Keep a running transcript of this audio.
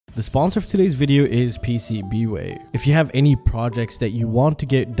The sponsor of today's video is PCBWay. If you have any projects that you want to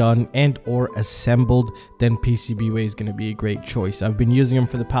get done and or assembled, then PCBWay is going to be a great choice. I've been using them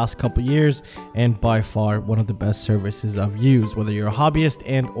for the past couple years and by far one of the best services I've used, whether you're a hobbyist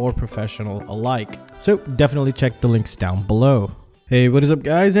and or professional alike. So definitely check the links down below. Hey, what is up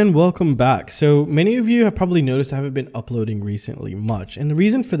guys, and welcome back. So many of you have probably noticed I haven't been uploading recently much, and the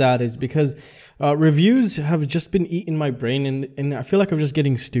reason for that is because reviews have just been eating my brain, and I feel like I'm just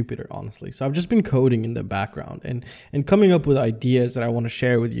getting stupider, honestly. So I've just been coding in the background and coming up with ideas that I want to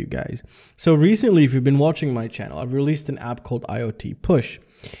share with you guys. So recently, if you've been watching my channel, I've released an app called IoT Push.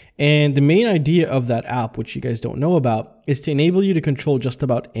 And the main idea of that app, which you guys don't know about, is to enable you to control just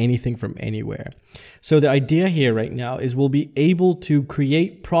about anything from anywhere. So the idea here right now is we'll be able to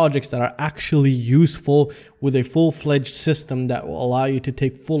create projects that are actually useful with a full-fledged system that will allow you to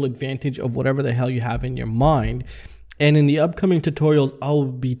take full advantage of whatever the hell you have in your mind. And in the upcoming tutorials, I'll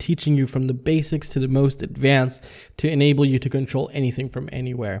be teaching you from the basics to the most advanced to enable you to control anything from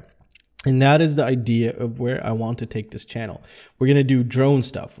anywhere. And that is the idea of where I want to take this channel. We're going to do drone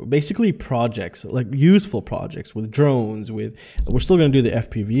stuff, basically projects, like useful projects with drones, we're still going to do the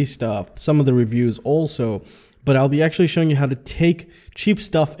FPV stuff, some of the reviews also, but I'll be actually showing you how to take cheap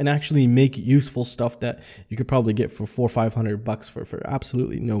stuff and actually make useful stuff that you could probably get for $400 or $500 for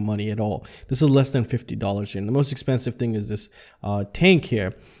absolutely no money at all. This is less than $50 here. And the most expensive thing is this tank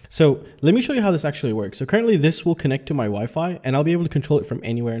here. So let me show you how this actually works. So currently this will connect to my Wi-Fi and I'll be able to control it from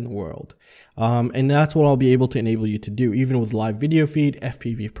anywhere in the world. And that's what I'll be able to enable you to do, even with live video feed,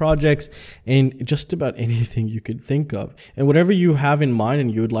 FPV projects, and just about anything you could think of. And whatever you have in mind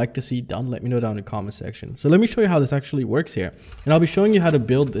and you would like to see done, let me know down in the comment section. So let me show you how this actually works here. And I'll be showing you how to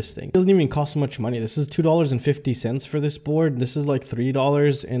build this thing. It doesn't even cost much money. This is $2.50 for this board. This is like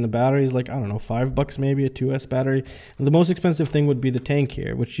 $3, and the battery is like, I don't know, $5 maybe, a 2S battery. And the most expensive thing would be the tank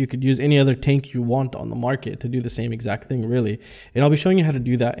here, which you could use any other tank you want on the market to do the same exact thing, really. And I'll be showing you how to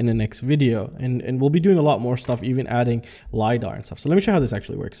do that in the next video. And we'll be doing a lot more stuff, even adding LiDAR and stuff. So let me show you how this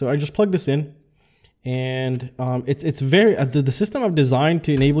actually works. So I just plug this in. And it's very the system I've designed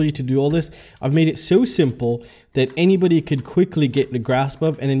to enable you to do all this, I've made it so simple that anybody could quickly get the grasp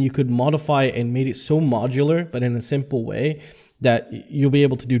of, and then you could modify it and made it so modular, but in a simple way that you'll be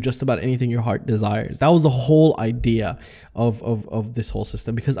able to do just about anything your heart desires. That was the whole idea of this whole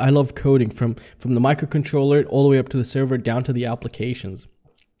system, because I love coding from the microcontroller all the way up to the server down to the applications.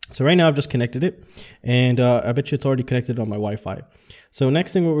 So right now I've just connected it, and I bet you it's already connected on my Wi-Fi. So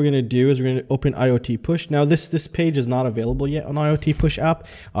next thing what we're going to do is we're going to open IoT Push. Now this page is not available yet on IoT Push app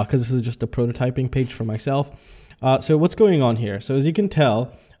because this is just a prototyping page for myself. So what's going on here? So as you can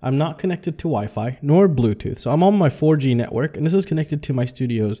tell, I'm not connected to Wi-Fi nor Bluetooth. So I'm on my 4G network, and this is connected to my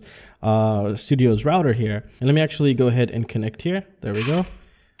studio's router here. And let me actually go ahead and connect here. There we go.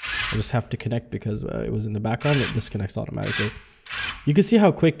 I just have to connect because it was in the background. It disconnects automatically. You can see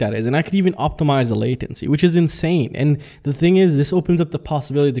how quick that is, and I could even optimize the latency, which is insane. And the thing is, this opens up the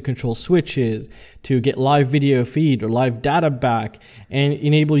possibility to control switches, to get live video feed or live data back, and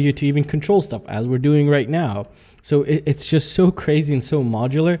enable you to even control stuff as we're doing right now. So it's just so crazy and so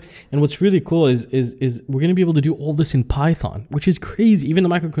modular. And what's really cool is we're going to be able to do all this in Python, which is crazy, even the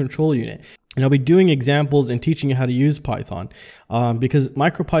microcontroller unit. And I'll be doing examples and teaching you how to use Python because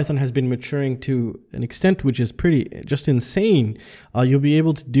MicroPython has been maturing to an extent which is pretty just insane. You'll be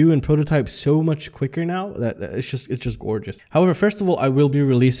able to do and prototype so much quicker now that it's just gorgeous. However, first of all, I will be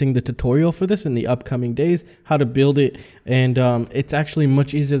releasing the tutorial for this in the upcoming days, how to build it. And it's actually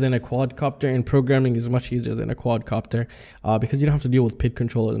much easier than a quadcopter, and programming is much easier than a quadcopter because you don't have to deal with PID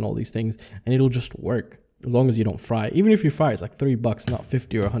controller and all these things, and it'll just work as long as you don't fry. Even if you fry, it's like $3, not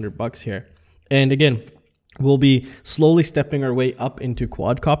 50 or $100 here. And again, we'll be slowly stepping our way up into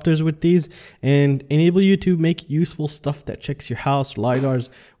quadcopters with these and enable you to make useful stuff that checks your house, LiDARs,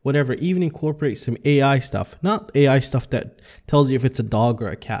 whatever, even incorporate some AI stuff. Not AI stuff that tells you if it's a dog or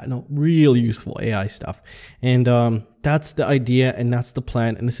a cat. No, real useful AI stuff. And that's the idea, and that's the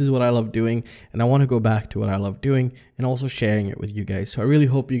plan. And this is what I love doing. And I want to go back to what I love doing and also sharing it with you guys. So I really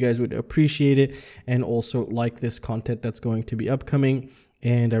hope you guys would appreciate it and also like this content that's going to be upcoming.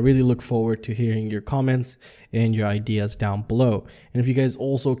 And I really look forward to hearing your comments and your ideas down below. And if you guys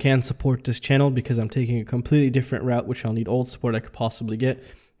also can support this channel, because I'm taking a completely different route, which I'll need all the support I could possibly get,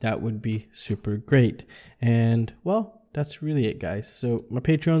 that would be super great. And well, that's really it, guys. So my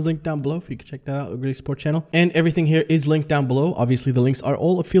Patreon's linked down below if you could check that out, a great support channel. And everything here is linked down below. Obviously, the links are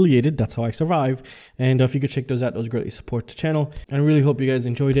all affiliated. That's how I survive. And if you could check those out, those greatly support the channel. And I really hope you guys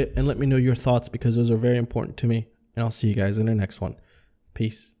enjoyed it, and let me know your thoughts because those are very important to me. And I'll see you guys in the next one.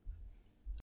 Peace.